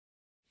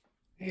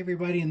Hey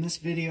everybody, in this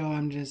video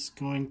I'm just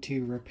going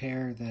to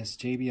repair this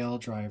JBL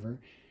driver.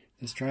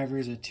 This driver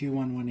is a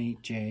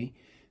 2118J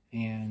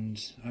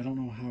and I don't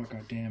know how it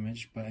got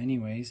damaged, but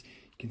anyways,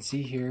 you can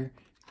see here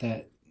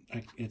that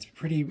it's a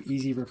pretty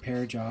easy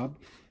repair job.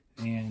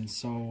 And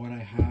so what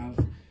I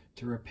have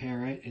to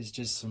repair it is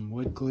just some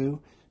wood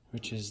glue,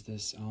 which is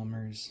this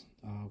Elmer's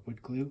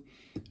wood glue,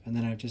 and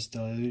then I've just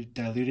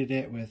diluted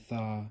it with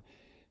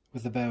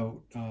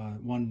about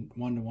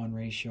 1:1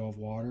 ratio of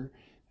water.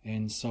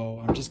 And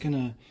so I'm just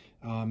gonna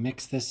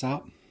mix this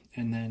up,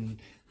 and then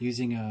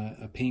using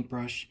a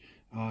paintbrush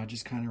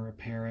just kind of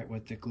repair it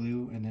with the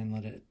glue and then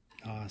let it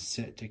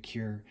sit to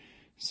cure.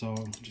 So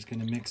I'm just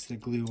gonna mix the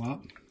glue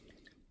up,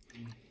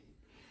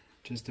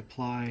 just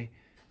apply.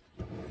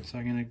 So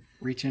I'm gonna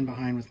reach in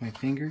behind with my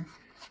finger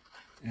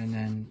and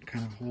then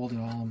kind of hold it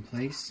all in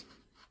place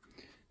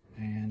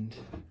and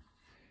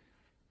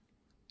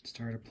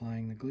start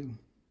applying the glue.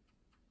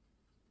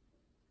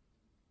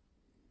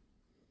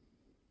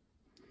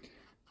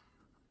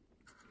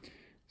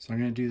 So I'm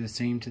going to do the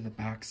same to the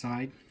back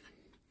side.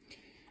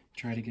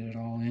 Try to get it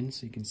all in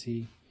so you can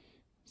see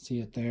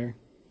it there.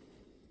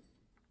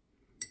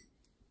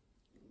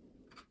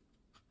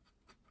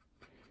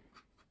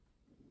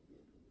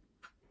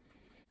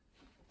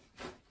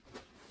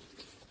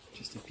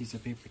 Just a piece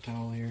of paper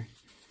towel here.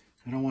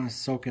 I don't want to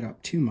soak it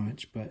up too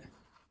much, but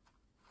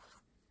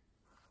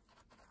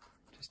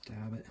just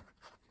dab it.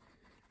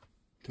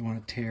 Don't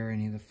want to tear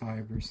any of the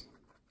fibers.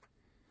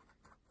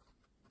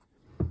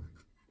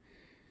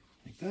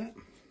 That.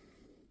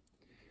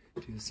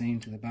 Do the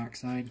same to the back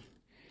side.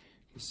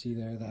 You see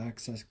there the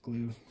excess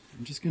glue.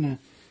 I'm just gonna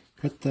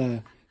put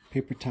the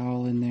paper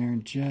towel in there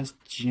and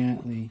just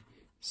gently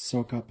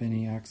soak up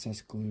any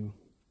excess glue.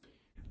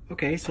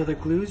 Okay, so the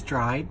glue's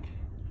dried.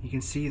 You can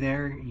see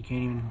there, you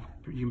can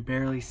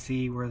barely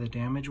see where the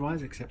damage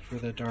was except for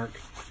the dark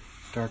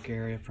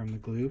area from the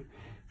glue.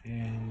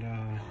 And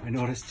I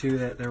noticed too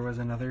that there was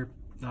another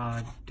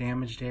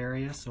damaged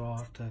area, so I'll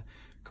have to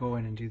go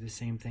in and do the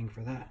same thing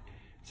for that.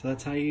 So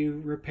that's how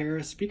you repair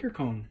a speaker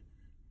cone.